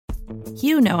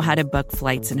You know how to book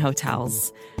flights and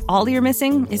hotels. All you're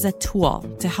missing is a tool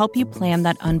to help you plan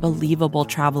that unbelievable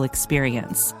travel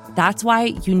experience. That's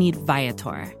why you need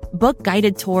Viator. Book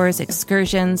guided tours,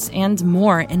 excursions, and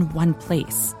more in one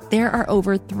place. There are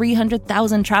over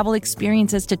 300,000 travel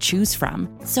experiences to choose from,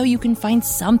 so you can find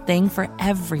something for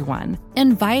everyone.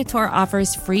 And Viator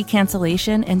offers free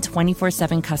cancellation and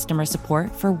 24/7 customer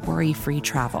support for worry-free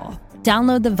travel.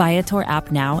 Download the Viator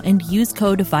app now and use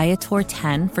code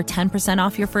Viator10 for 10%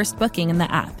 off your first booking in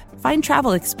the app. Find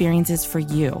travel experiences for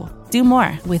you. Do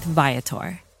more with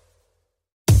Viator.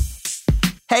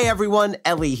 Hey everyone,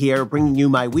 Ellie here, bringing you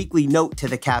my weekly note to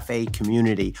the cafe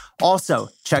community. Also,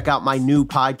 check out my new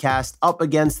podcast, Up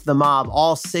Against the Mob.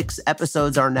 All 6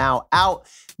 episodes are now out.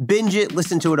 Binge it,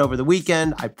 listen to it over the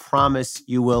weekend. I promise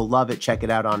you will love it. Check it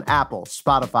out on Apple,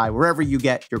 Spotify, wherever you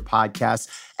get your podcasts.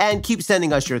 And keep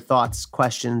sending us your thoughts,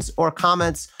 questions, or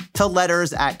comments to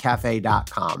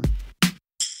letters@cafe.com.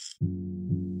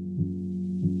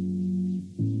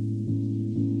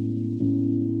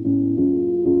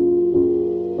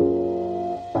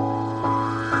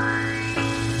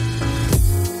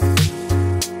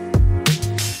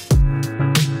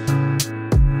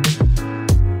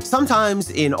 Sometimes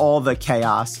in all the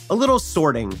chaos, a little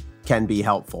sorting can be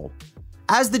helpful.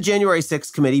 As the January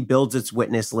 6th committee builds its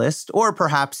witness list, or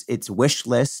perhaps its wish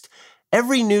list,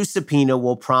 every new subpoena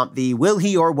will prompt the will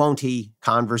he or won't he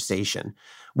conversation.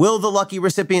 Will the lucky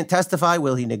recipient testify?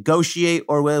 Will he negotiate?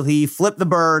 Or will he flip the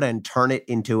bird and turn it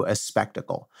into a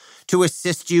spectacle? To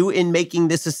assist you in making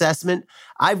this assessment,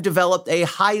 I've developed a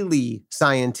highly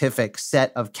scientific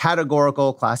set of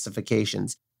categorical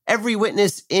classifications. Every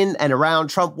witness in and around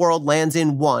Trump world lands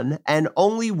in one and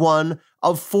only one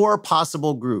of 4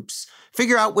 possible groups.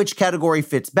 Figure out which category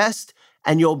fits best,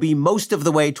 and you'll be most of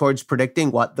the way towards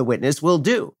predicting what the witness will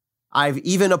do. I've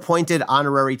even appointed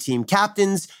honorary team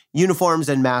captains. Uniforms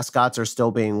and mascots are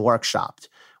still being workshopped.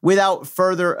 Without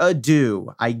further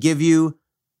ado, I give you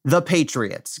the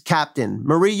Patriots, Captain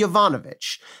Marie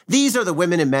Yovanovitch. These are the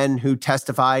women and men who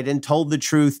testified and told the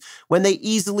truth when they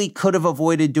easily could have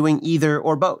avoided doing either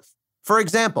or both. For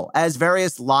example, as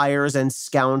various liars and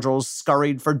scoundrels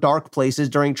scurried for dark places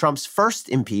during Trump's first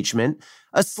impeachment,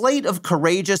 a slate of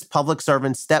courageous public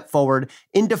servants stepped forward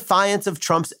in defiance of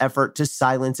Trump's effort to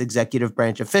silence executive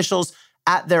branch officials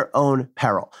at their own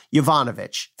peril.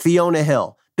 Yovanovitch, Fiona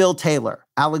Hill, Bill Taylor,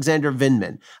 Alexander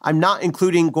Vindman. I'm not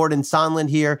including Gordon Sondland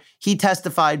here. He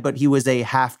testified, but he was a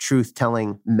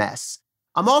half-truth-telling mess.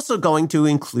 I'm also going to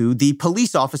include the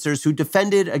police officers who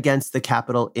defended against the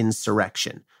Capitol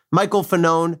insurrection. Michael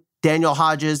Fanone, Daniel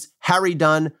Hodges, Harry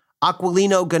Dunn,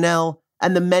 Aquilino Gonell,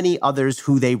 and the many others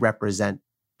who they represent.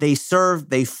 They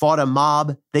served, they fought a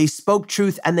mob, they spoke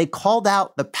truth, and they called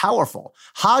out the powerful.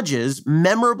 Hodges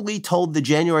memorably told the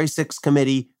January 6th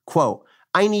committee, quote,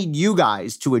 I need you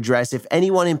guys to address if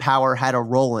anyone in power had a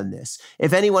role in this,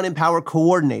 if anyone in power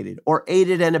coordinated or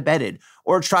aided and abetted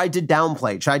or tried to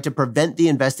downplay, tried to prevent the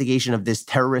investigation of this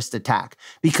terrorist attack,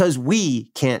 because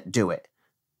we can't do it.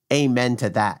 Amen to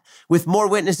that. With more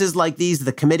witnesses like these,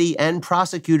 the committee and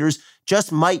prosecutors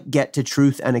just might get to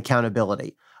truth and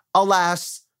accountability.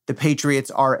 Alas, the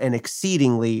Patriots are an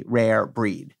exceedingly rare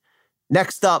breed.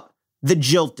 Next up, the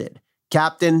jilted,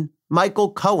 Captain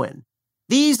Michael Cohen.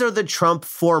 These are the Trump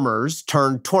formers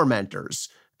turned tormentors.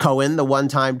 Cohen, the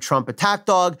one-time Trump attack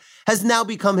dog, has now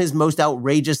become his most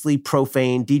outrageously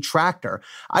profane detractor.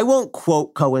 I won't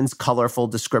quote Cohen's colorful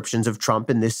descriptions of Trump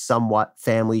in this somewhat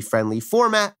family-friendly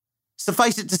format.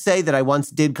 Suffice it to say that I once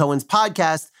did Cohen's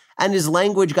podcast, and his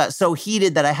language got so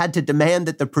heated that I had to demand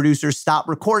that the producers stop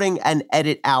recording and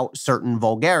edit out certain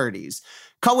vulgarities.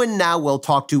 Cohen now will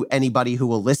talk to anybody who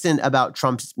will listen about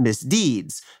Trump's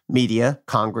misdeeds, media,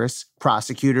 Congress,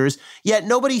 prosecutors, yet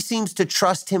nobody seems to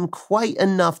trust him quite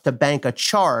enough to bank a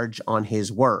charge on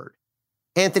his word.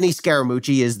 Anthony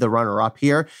Scaramucci is the runner-up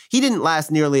here. He didn't last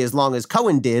nearly as long as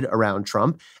Cohen did around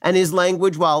Trump, and his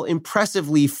language, while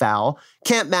impressively foul,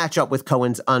 can't match up with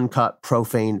Cohen's uncut,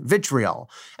 profane vitriol.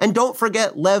 And don't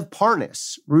forget Lev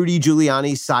Parnas, Rudy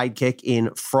Giuliani's sidekick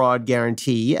in Fraud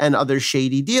Guarantee and other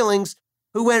shady dealings,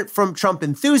 who went from Trump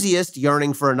enthusiast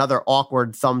yearning for another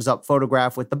awkward thumbs-up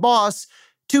photograph with the boss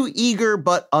to eager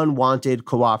but unwanted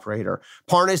cooperator.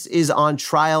 Parnas is on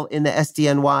trial in the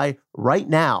SDNY right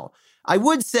now. I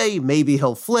would say maybe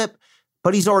he'll flip,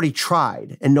 but he's already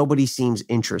tried and nobody seems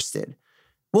interested.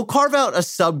 We'll carve out a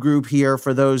subgroup here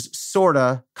for those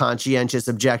sorta conscientious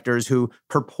objectors who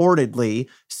purportedly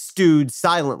stewed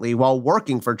silently while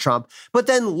working for Trump, but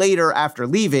then later, after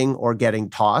leaving or getting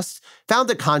tossed, found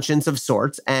a conscience of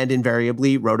sorts and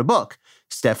invariably wrote a book.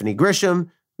 Stephanie Grisham,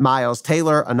 Miles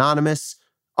Taylor, Anonymous.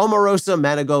 Omarosa,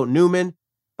 Manigault, Newman.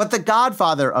 But the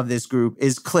godfather of this group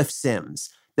is Cliff Sims.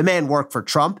 The man worked for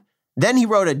Trump, then he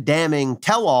wrote a damning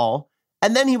tell-all,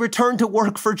 and then he returned to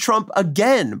work for Trump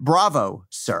again. Bravo,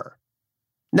 sir.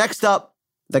 Next up,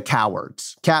 the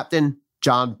cowards. Captain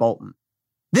John Bolton.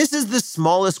 This is the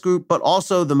smallest group, but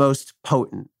also the most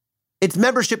potent. Its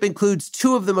membership includes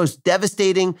two of the most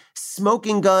devastating,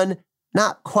 smoking gun,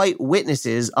 not quite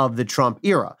witnesses of the Trump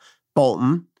era.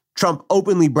 Bolton. Trump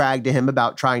openly bragged to him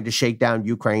about trying to shake down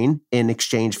Ukraine in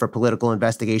exchange for political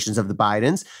investigations of the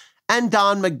Bidens. And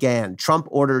Don McGahn. Trump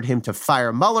ordered him to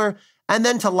fire Mueller and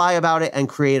then to lie about it and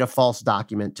create a false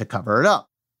document to cover it up.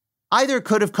 Either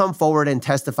could have come forward and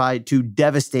testified to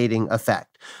devastating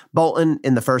effect. Bolton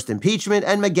in the first impeachment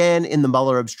and McGahn in the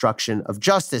Mueller obstruction of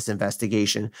justice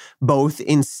investigation. Both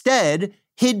instead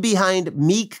hid behind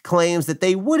meek claims that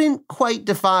they wouldn't quite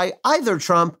defy either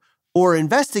Trump or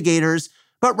investigators,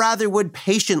 but rather would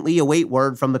patiently await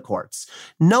word from the courts.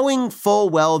 Knowing full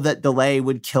well that delay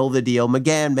would kill the deal,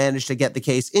 McGahn managed to get the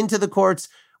case into the courts,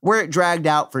 where it dragged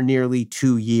out for nearly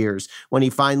 2 years. When he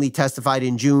finally testified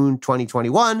in June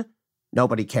 2021,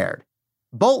 nobody cared.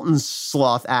 Bolton's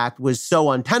Sloth Act was so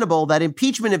untenable that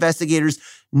impeachment investigators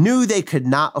knew they could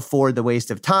not afford the waste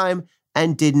of time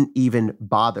and didn't even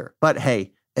bother. But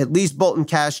hey, at least Bolton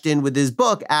cashed in with his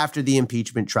book after the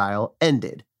impeachment trial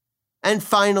ended. And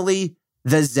finally,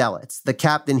 the zealots. The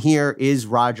captain here is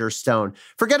Roger Stone.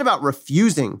 Forget about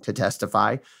refusing to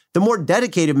testify. The more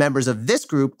dedicated members of this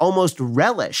group almost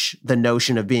relish the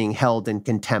notion of being held in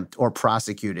contempt or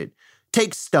prosecuted.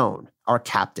 Take Stone, our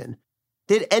captain.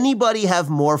 Did anybody have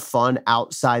more fun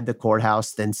outside the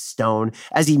courthouse than Stone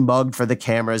as he mugged for the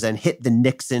cameras and hit the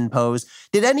Nixon pose?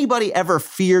 Did anybody ever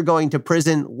fear going to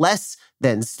prison less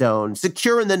than Stone,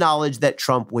 secure in the knowledge that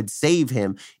Trump would save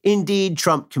him? Indeed,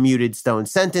 Trump commuted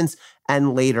Stone's sentence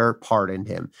and later pardoned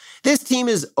him. This team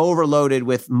is overloaded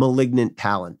with malignant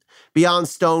talent. Beyond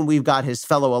Stone, we've got his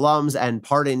fellow alums and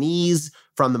pardonees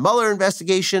from the Mueller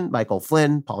investigation, Michael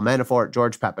Flynn, Paul Manafort,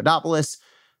 George Papadopoulos.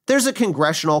 There's a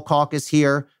congressional caucus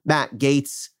here, Matt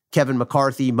Gaetz, Kevin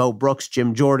McCarthy, Mo Brooks,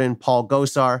 Jim Jordan, Paul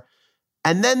Gosar.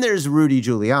 And then there's Rudy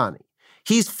Giuliani.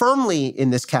 He's firmly in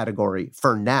this category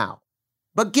for now.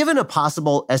 But given a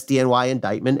possible SDNY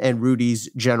indictment and Rudy's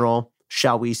general,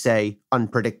 shall we say,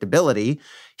 unpredictability,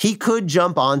 he could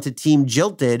jump onto Team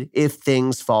Jilted if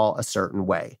things fall a certain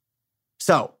way.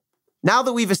 So, now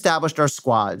that we've established our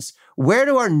squads, where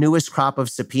do our newest crop of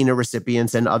subpoena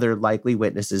recipients and other likely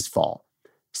witnesses fall?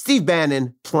 Steve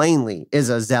Bannon plainly is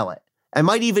a zealot and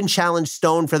might even challenge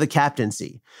Stone for the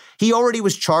captaincy. He already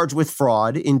was charged with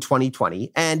fraud in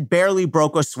 2020 and barely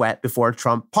broke a sweat before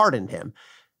Trump pardoned him.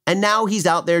 And now he's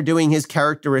out there doing his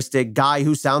characteristic guy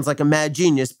who sounds like a mad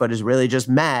genius but is really just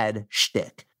mad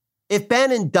shtick. If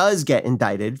Bannon does get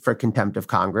indicted for contempt of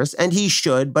Congress, and he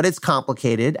should, but it's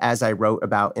complicated, as I wrote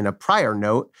about in a prior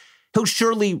note, he'll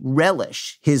surely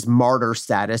relish his martyr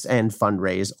status and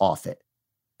fundraise off it.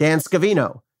 Dan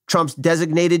Scavino, Trump's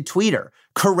designated tweeter,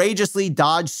 courageously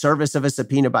dodged service of a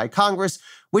subpoena by Congress,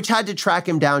 which had to track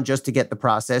him down just to get the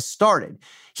process started.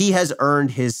 He has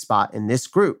earned his spot in this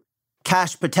group.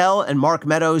 Kash Patel and Mark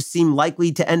Meadows seem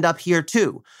likely to end up here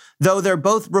too, though they're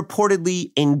both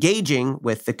reportedly engaging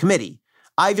with the committee.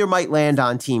 Either might land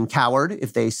on Team Coward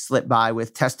if they slip by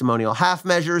with testimonial half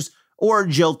measures, or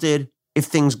Jilted if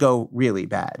things go really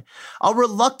bad. I'll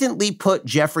reluctantly put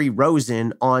Jeffrey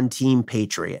Rosen on Team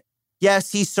Patriot.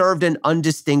 Yes, he served an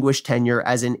undistinguished tenure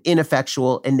as an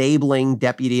ineffectual, enabling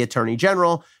deputy attorney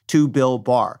general to Bill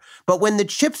Barr. But when the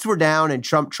chips were down and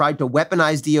Trump tried to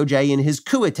weaponize DOJ in his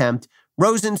coup attempt,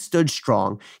 Rosen stood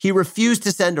strong. He refused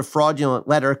to send a fraudulent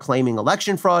letter claiming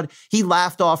election fraud. He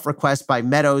laughed off requests by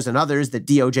Meadows and others that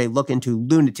DOJ look into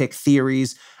lunatic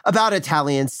theories about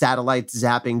Italian satellites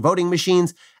zapping voting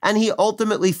machines, and he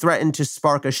ultimately threatened to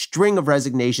spark a string of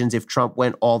resignations if Trump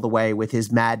went all the way with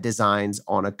his mad designs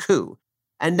on a coup.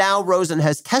 And now Rosen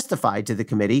has testified to the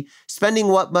committee, spending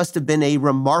what must have been a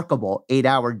remarkable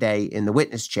 8-hour day in the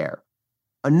witness chair.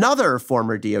 Another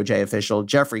former DOJ official,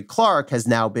 Jeffrey Clark, has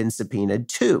now been subpoenaed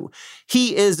too.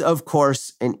 He is, of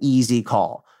course, an easy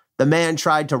call. The man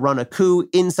tried to run a coup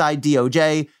inside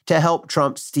DOJ to help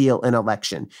Trump steal an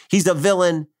election. He's a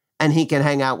villain, and he can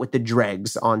hang out with the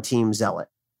dregs on Team Zealot.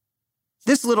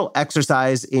 This little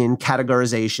exercise in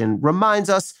categorization reminds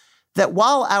us that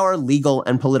while our legal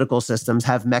and political systems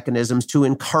have mechanisms to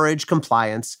encourage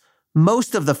compliance,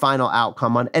 most of the final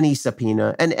outcome on any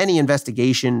subpoena and any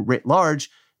investigation writ large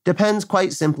depends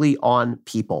quite simply on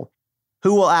people.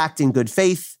 Who will act in good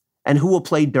faith and who will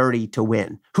play dirty to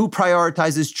win? Who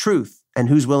prioritizes truth and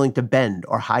who's willing to bend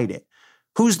or hide it?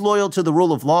 Who's loyal to the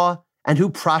rule of law and who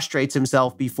prostrates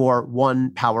himself before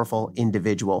one powerful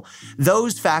individual.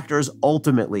 Those factors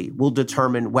ultimately will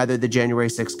determine whether the January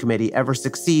 6th committee ever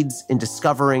succeeds in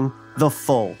discovering the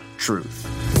full truth.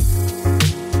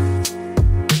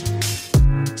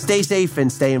 Stay safe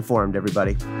and stay informed,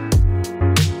 everybody.